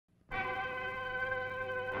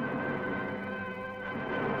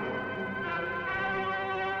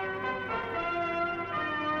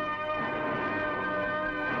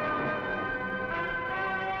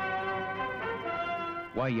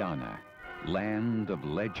Guyana, land of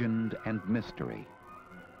legend and mystery,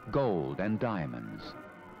 gold and diamonds,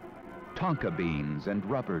 tonka beans and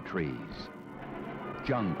rubber trees,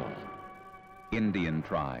 jungle, Indian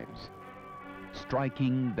tribes,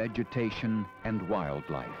 striking vegetation and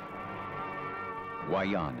wildlife.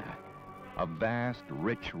 Guyana, a vast,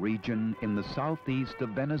 rich region in the southeast of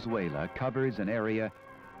Venezuela, covers an area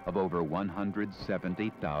of over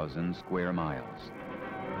 170,000 square miles.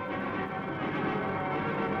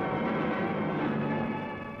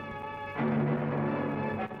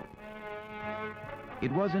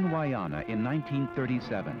 It was in Guyana in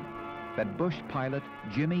 1937 that Bush pilot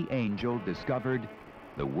Jimmy Angel discovered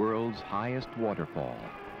the world's highest waterfall,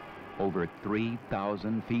 over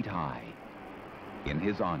 3,000 feet high. In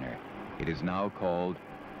his honor, it is now called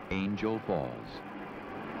Angel Falls.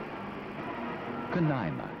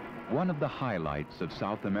 Canaima, one of the highlights of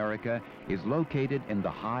South America, is located in the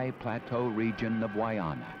high plateau region of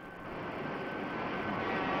Guyana.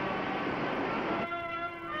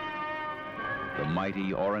 The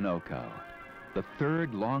mighty Orinoco, the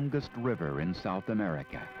third longest river in South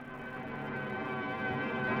America.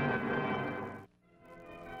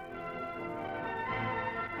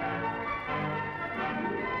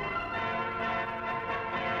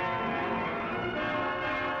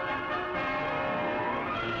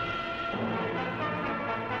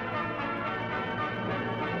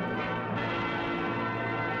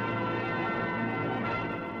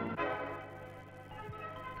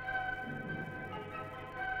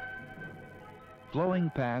 Flowing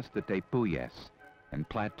past the tepuyes and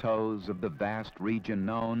plateaus of the vast region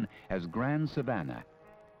known as Grand Savannah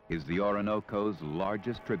is the Orinoco's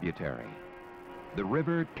largest tributary, the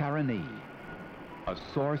River Caroni, a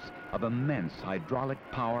source of immense hydraulic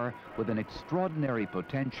power with an extraordinary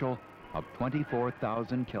potential of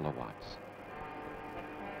 24,000 kilowatts.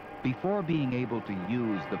 Before being able to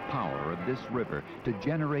use the power of this river to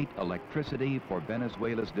generate electricity for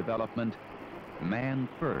Venezuela's development, man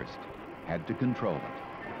first had to control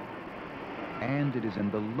it. And it is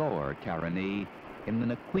in the lower Caroni, in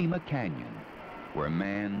the Naquima Canyon, where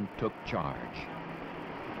man took charge.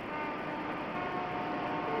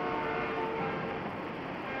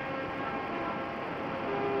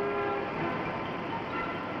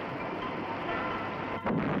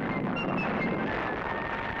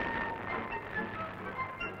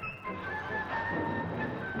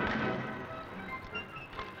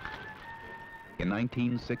 In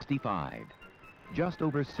 1965, just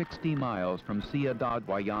over 60 miles from Ciudad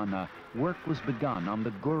Guyana, work was begun on the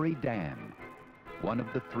Guri Dam, one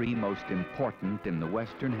of the 3 most important in the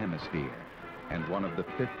Western Hemisphere and one of the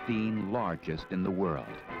 15 largest in the world.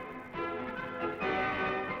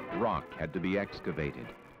 Rock had to be excavated.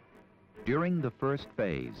 During the first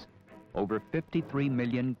phase, over 53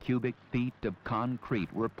 million cubic feet of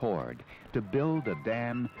concrete were poured to build a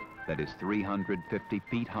dam that is 350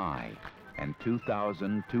 feet high and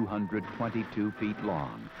 2,222 feet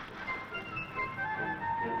long.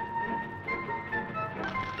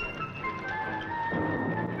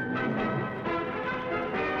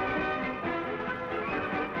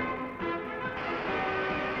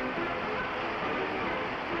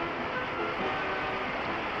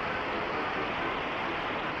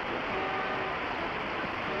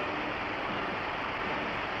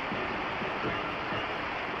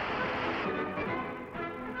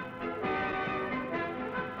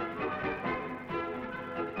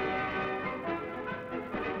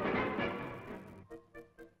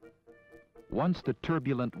 Once the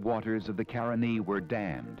turbulent waters of the Caroni were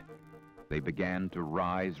dammed, they began to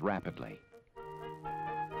rise rapidly.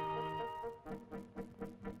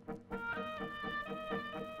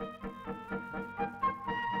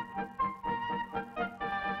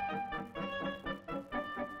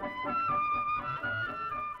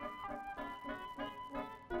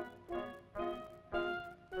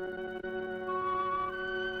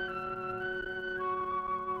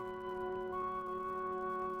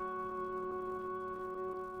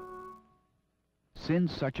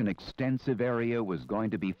 Since such an extensive area was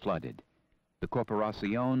going to be flooded, the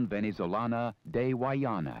Operacion Venezolana de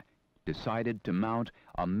Guyana decided to mount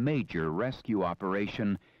a major rescue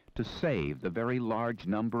operation to save the very large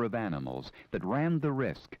number of animals that ran the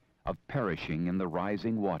risk of perishing in the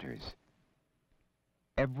rising waters.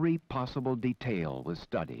 Every possible detail was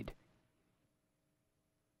studied.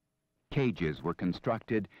 Cages were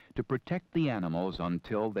constructed to protect the animals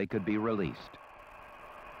until they could be released.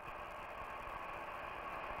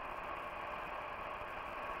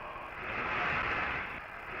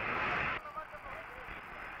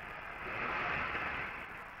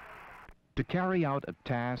 To carry out a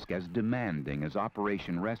task as demanding as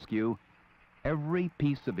Operation Rescue, Every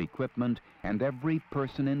piece of equipment and every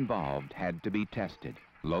person involved had to be tested.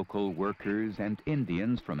 Local workers and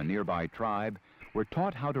Indians from a nearby tribe were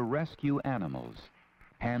taught how to rescue animals,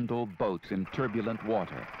 handle boats in turbulent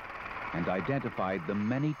water, and identified the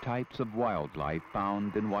many types of wildlife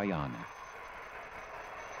found in Guyana.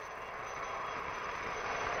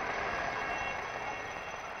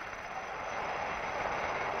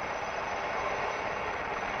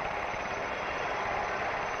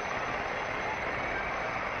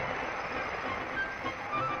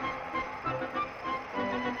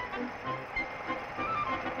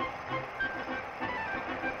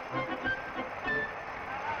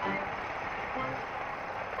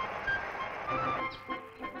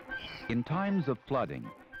 In times of flooding,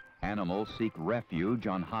 animals seek refuge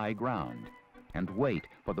on high ground and wait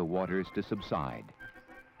for the waters to subside.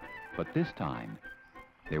 But this time,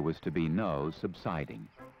 there was to be no subsiding.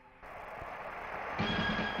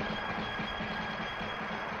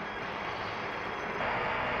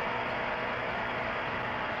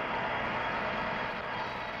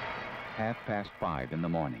 Half past 5 in the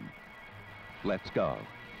morning. Let's go.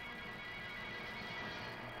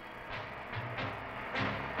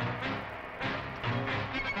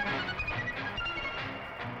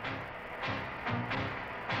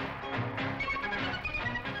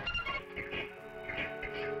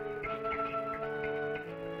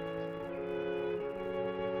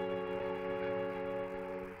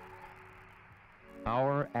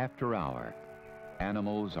 Hour after hour,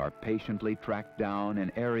 animals are patiently tracked down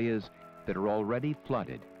in areas that are already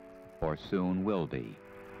flooded or soon will be.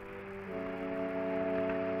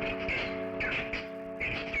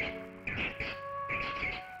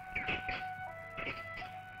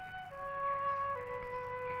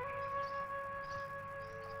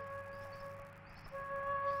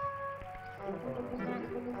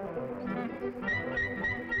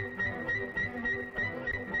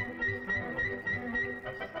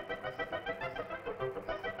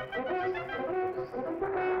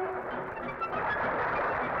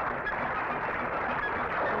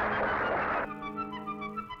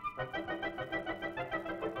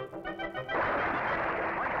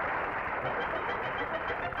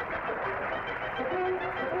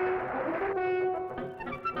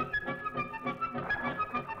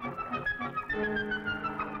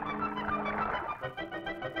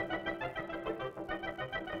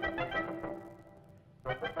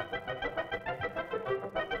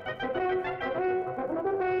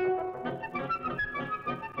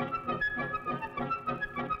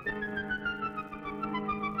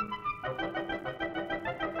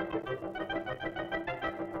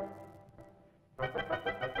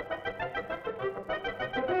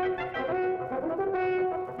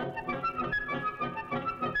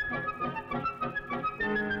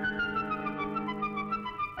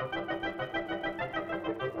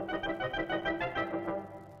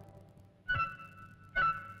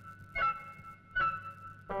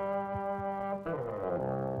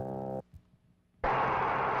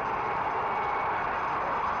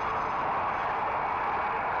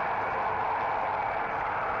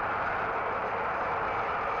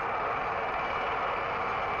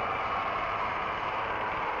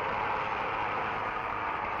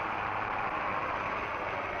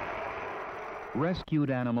 Rescued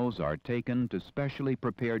animals are taken to specially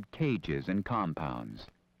prepared cages and compounds.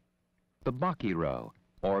 The bakiro,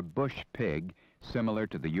 or bush pig, similar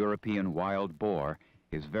to the European wild boar,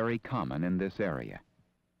 is very common in this area.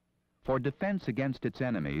 For defense against its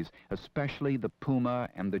enemies, especially the puma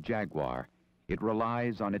and the jaguar, it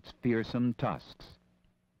relies on its fearsome tusks.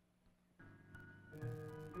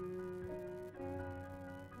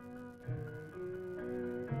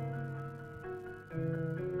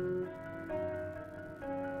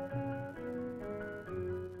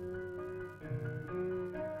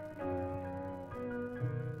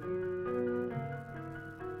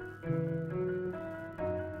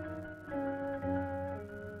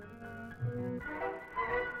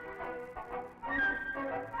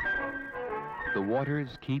 The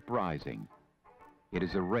waters keep rising. It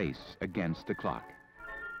is a race against the clock.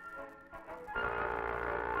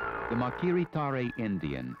 The Makiritare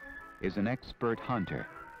Indian is an expert hunter,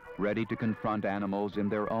 ready to confront animals in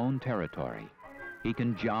their own territory. He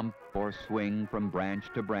can jump or swing from branch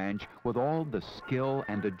to branch with all the skill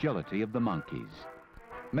and agility of the monkeys.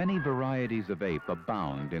 Many varieties of ape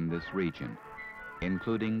abound in this region,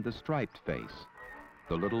 including the striped face,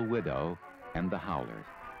 the little widow, and the howler.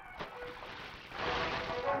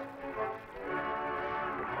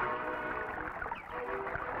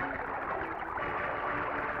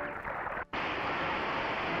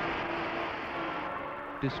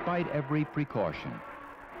 Despite every precaution,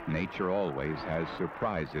 Nature always has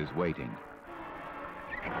surprises waiting.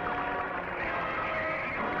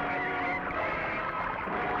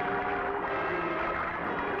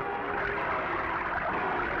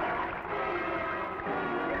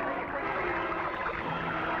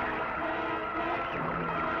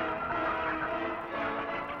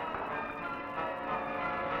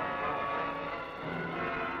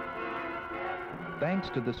 Thanks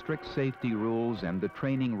to the strict safety rules and the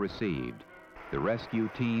training received, the rescue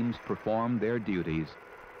teams performed their duties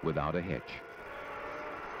without a hitch.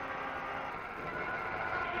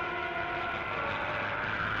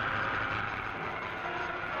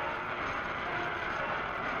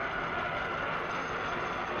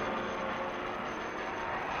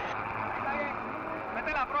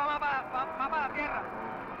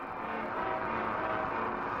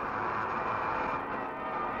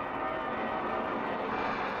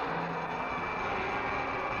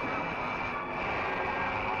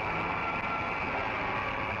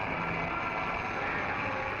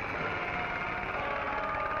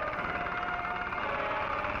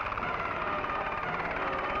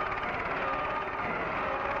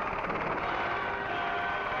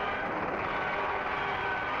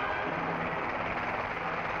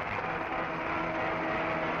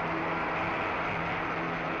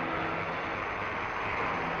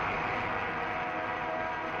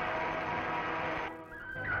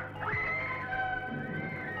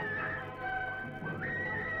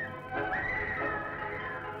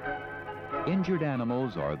 Injured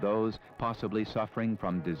animals or those possibly suffering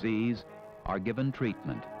from disease are given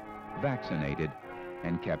treatment, vaccinated,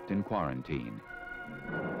 and kept in quarantine.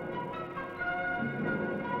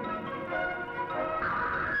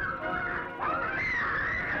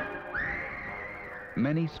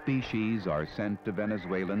 Many species are sent to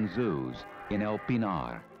Venezuelan zoos in El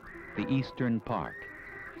Pinar, the Eastern Park,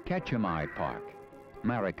 Quechamay Park,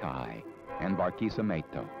 Maracay, and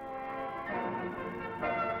Barquisimeto.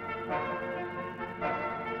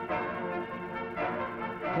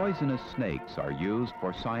 Poisonous snakes are used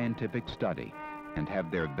for scientific study and have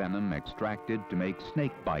their venom extracted to make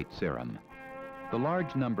snake bite serum. The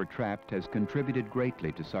large number trapped has contributed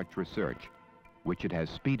greatly to such research, which it has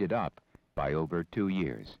speeded up by over 2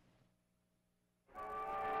 years.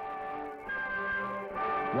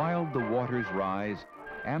 While the waters rise,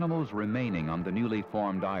 animals remaining on the newly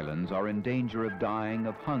formed islands are in danger of dying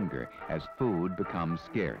of hunger as food becomes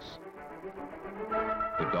scarce.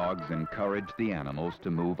 The dogs encourage the animals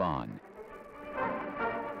to move on.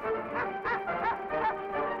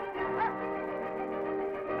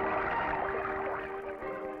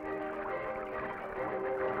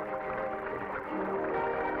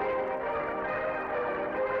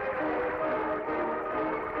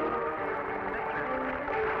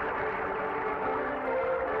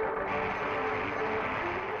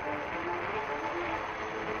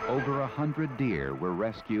 Over 100 deer were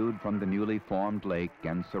rescued from the newly formed lake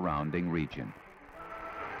and surrounding region.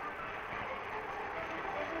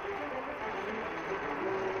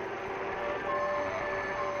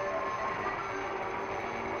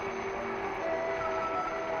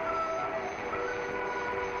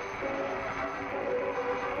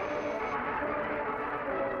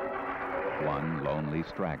 One lonely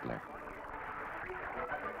straggler.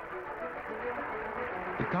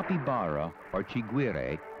 The capybara, or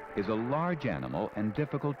chiguire, is a large animal and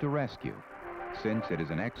difficult to rescue, since it is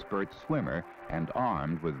an expert swimmer and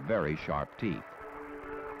armed with very sharp teeth.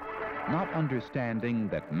 Not understanding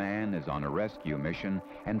that man is on a rescue mission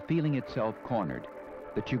and feeling itself cornered,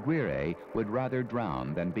 the chiguire would rather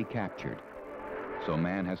drown than be captured. So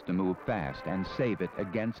man has to move fast and save it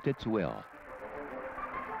against its will.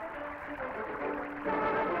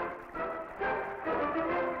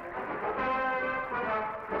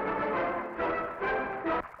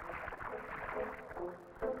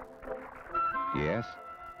 Yes,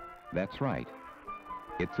 that's right.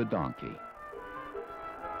 It's a donkey.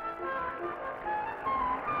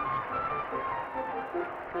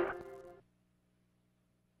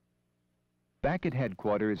 Back at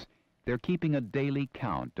headquarters, they're keeping a daily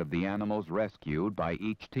count of the animals rescued by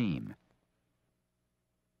each team.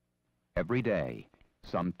 Every day,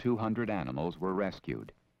 some 200 animals were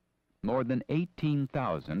rescued. More than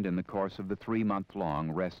 18,000 in the course of the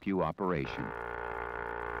 3-month-long rescue operation.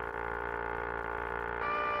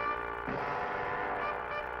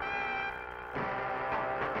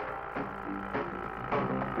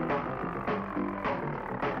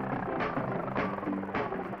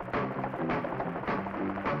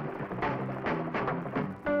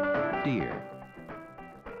 Deer,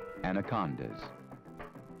 anacondas,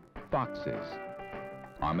 foxes,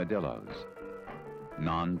 armadillos,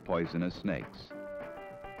 non-poisonous snakes,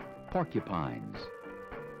 porcupines,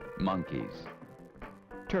 monkeys,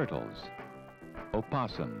 turtles,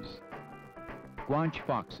 opossums, guanche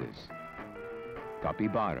foxes,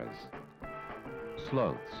 capybaras,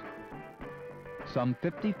 sloths. Some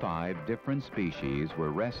 55 different species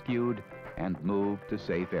were rescued and moved to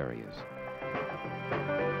safe areas.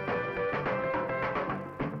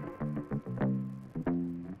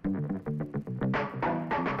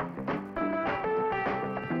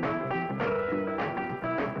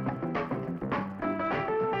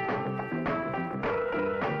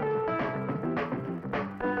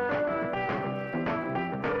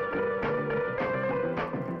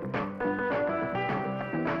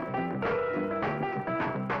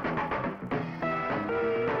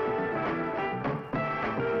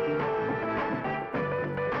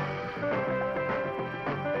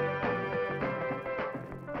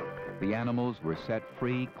 The animals were set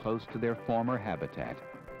free close to their former habitat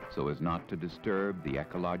so as not to disturb the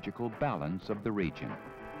ecological balance of the region.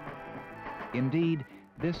 Indeed,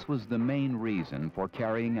 this was the main reason for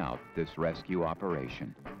carrying out this rescue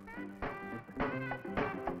operation.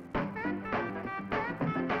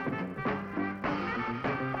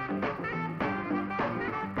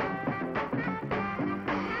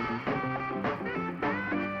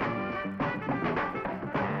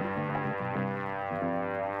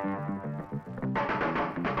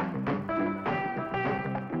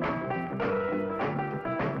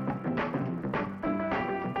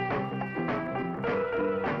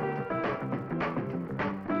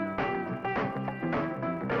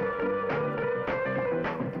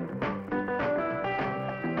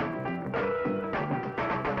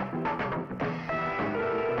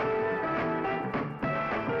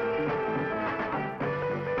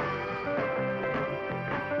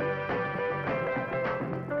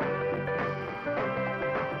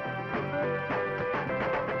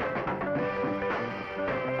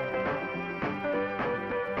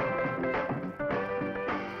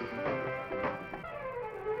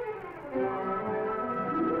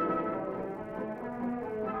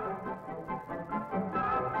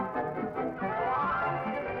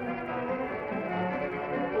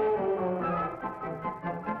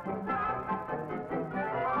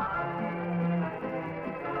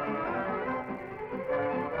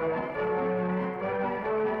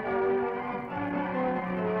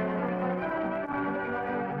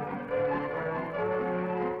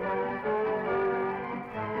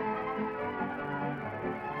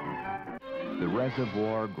 The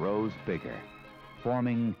reservoir grows bigger,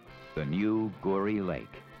 forming the new Guri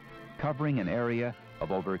Lake, covering an area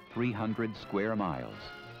of over 300 square miles.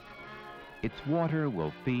 Its water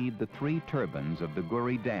will feed the 3 turbines of the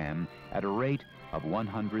Guri Dam at a rate of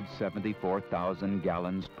 174,000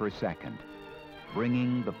 gallons per second,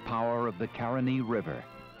 bringing the power of the Caroni River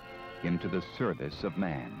into the service of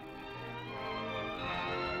man.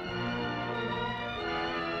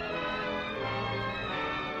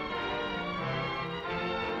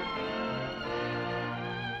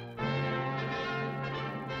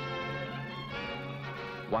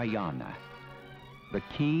 Guyana, the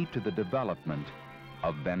key to the development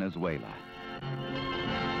of Venezuela.